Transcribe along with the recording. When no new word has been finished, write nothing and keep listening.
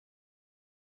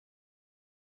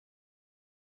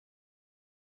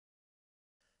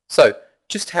So,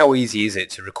 just how easy is it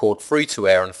to record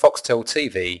free-to-air on Foxtel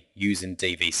TV using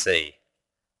DVC?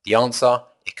 The answer,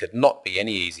 it could not be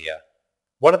any easier.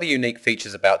 One of the unique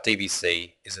features about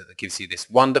DVC is that it gives you this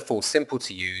wonderful, simple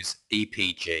to use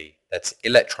EPG, that's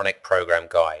Electronic Program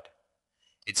Guide.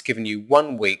 It's given you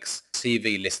 1 week's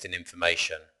TV listing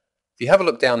information. If you have a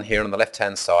look down here on the left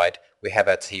hand side, we have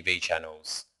our TV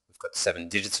channels. We've got 7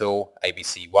 digital,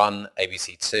 ABC1,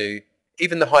 ABC2,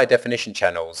 even the high definition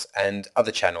channels and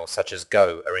other channels such as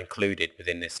Go are included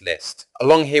within this list.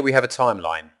 Along here we have a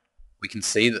timeline. We can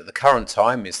see that the current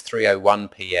time is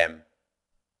 3:01 p.m.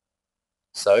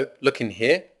 So looking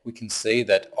here we can see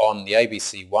that on the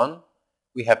ABC1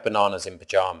 we have Bananas in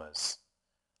Pyjamas.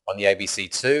 On the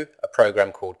ABC2 a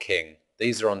program called King.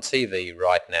 These are on TV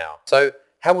right now. So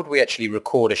how would we actually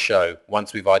record a show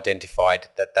once we've identified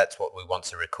that that's what we want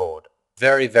to record?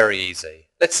 Very, very easy.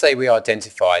 Let's say we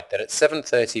identified that at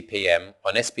 7:30 p.m.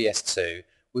 on SBS2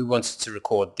 we wanted to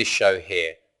record this show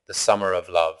here, The Summer of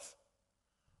Love.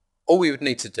 All we would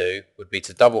need to do would be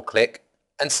to double click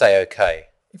and say OK.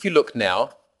 If you look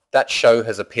now, that show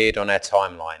has appeared on our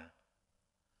timeline.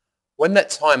 When that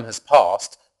time has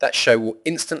passed, that show will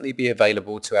instantly be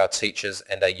available to our teachers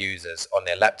and our users on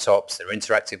their laptops, their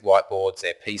interactive whiteboards,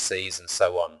 their PCs and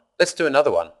so on. Let's do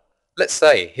another one. Let's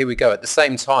say, here we go, at the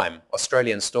same time,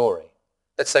 Australian Story.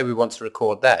 Let's say we want to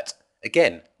record that.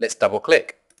 Again, let's double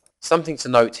click. Something to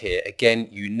note here, again,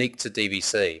 unique to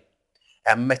DVC.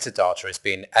 Our metadata is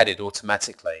being added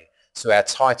automatically. So our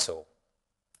title,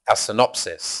 our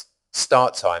synopsis,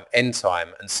 start time, end time,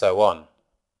 and so on.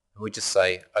 And we just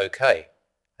say, OK,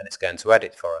 and it's going to add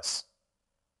it for us.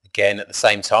 Again, at the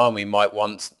same time, we might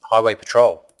want Highway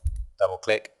Patrol. Double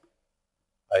click.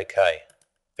 OK.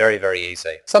 Very, very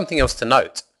easy. Something else to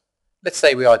note. Let's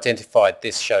say we identified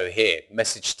this show here,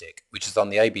 Message Stick, which is on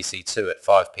the ABC2 at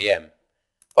 5 p.m.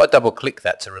 If I double click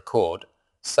that to record,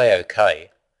 say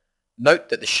OK, note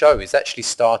that the show is actually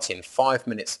starting 5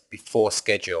 minutes before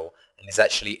schedule and is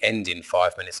actually ending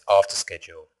 5 minutes after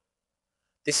schedule.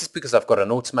 This is because I've got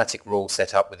an automatic rule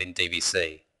set up within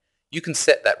DVC. You can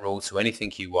set that rule to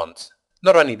anything you want.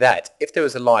 Not only that, if there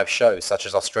was a live show such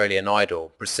as Australian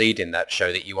Idol preceding that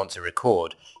show that you want to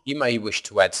record, you may wish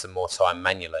to add some more time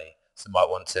manually. So you might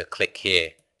want to click here,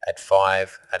 add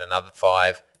 5, add another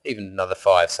 5, even another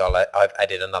 5. So I've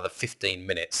added another 15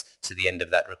 minutes to the end of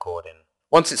that recording.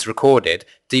 Once it's recorded,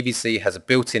 DVC has a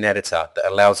built-in editor that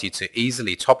allows you to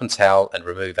easily top and tail and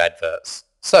remove adverts.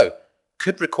 So,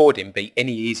 could recording be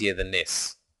any easier than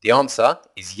this? The answer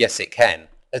is yes it can.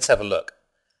 Let's have a look.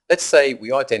 Let's say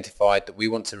we identified that we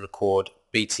want to record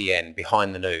BTN,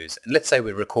 Behind the News, and let's say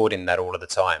we're recording that all of the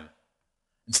time.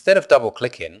 Instead of double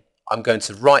clicking, I'm going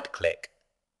to right click.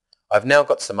 I've now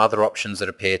got some other options that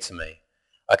appear to me.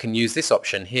 I can use this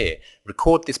option here,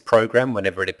 record this program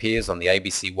whenever it appears on the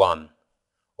ABC1.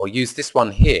 Or use this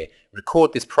one here,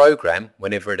 record this program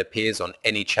whenever it appears on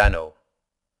any channel.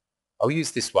 I'll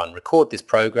use this one, record this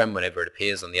program whenever it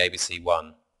appears on the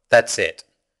ABC1. That's it.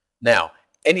 Now,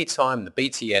 anytime the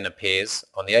BTN appears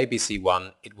on the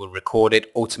ABC1, it will record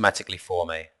it automatically for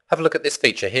me. Have a look at this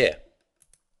feature here.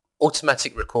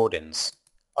 Automatic recordings.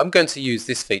 I'm going to use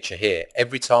this feature here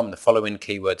every time the following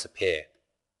keywords appear.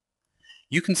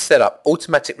 You can set up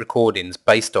automatic recordings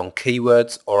based on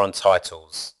keywords or on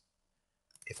titles.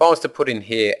 If I was to put in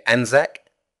here Anzac,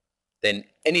 then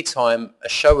anytime a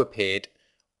show appeared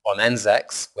on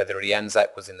Anzacs, whether the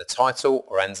Anzac was in the title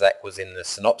or Anzac was in the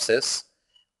synopsis,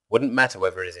 wouldn't matter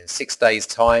whether it is in 6 days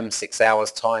time, 6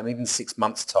 hours time, even 6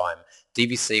 months time,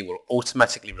 DVC will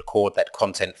automatically record that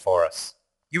content for us.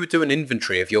 You would do an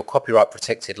inventory of your copyright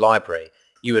protected library.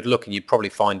 You would look and you'd probably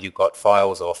find you've got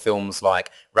files or films like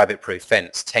Rabbit Proof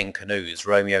Fence, 10 Canoes,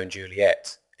 Romeo and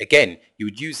Juliet. Again, you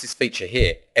would use this feature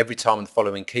here every time the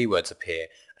following keywords appear,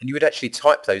 and you would actually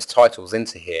type those titles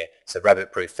into here. So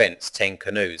Rabbit Proof Fence, 10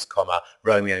 Canoes, comma,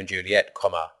 Romeo and Juliet,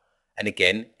 comma. And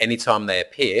again, anytime they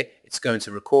appear, it's going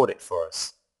to record it for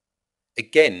us.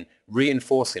 Again,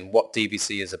 reinforcing what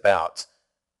DVC is about.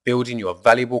 Building your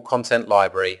valuable content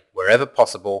library wherever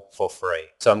possible for free.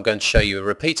 So I'm going to show you a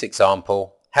repeat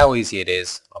example, how easy it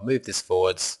is. I'll move this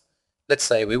forwards. Let's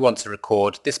say we want to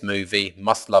record this movie,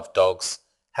 Must Love Dogs.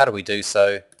 How do we do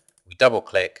so? We double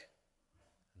click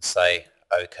and say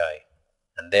OK.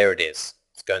 And there it is.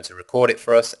 It's going to record it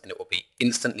for us and it will be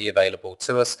instantly available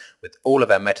to us with all of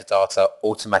our metadata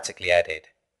automatically added.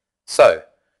 So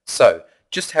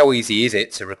just how easy is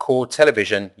it to record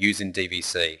television using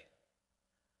DVC?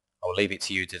 I'll leave it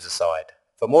to you to decide.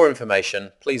 For more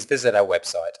information, please visit our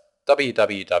website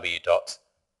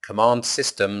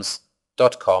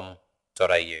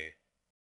www.commandsystems.com.au.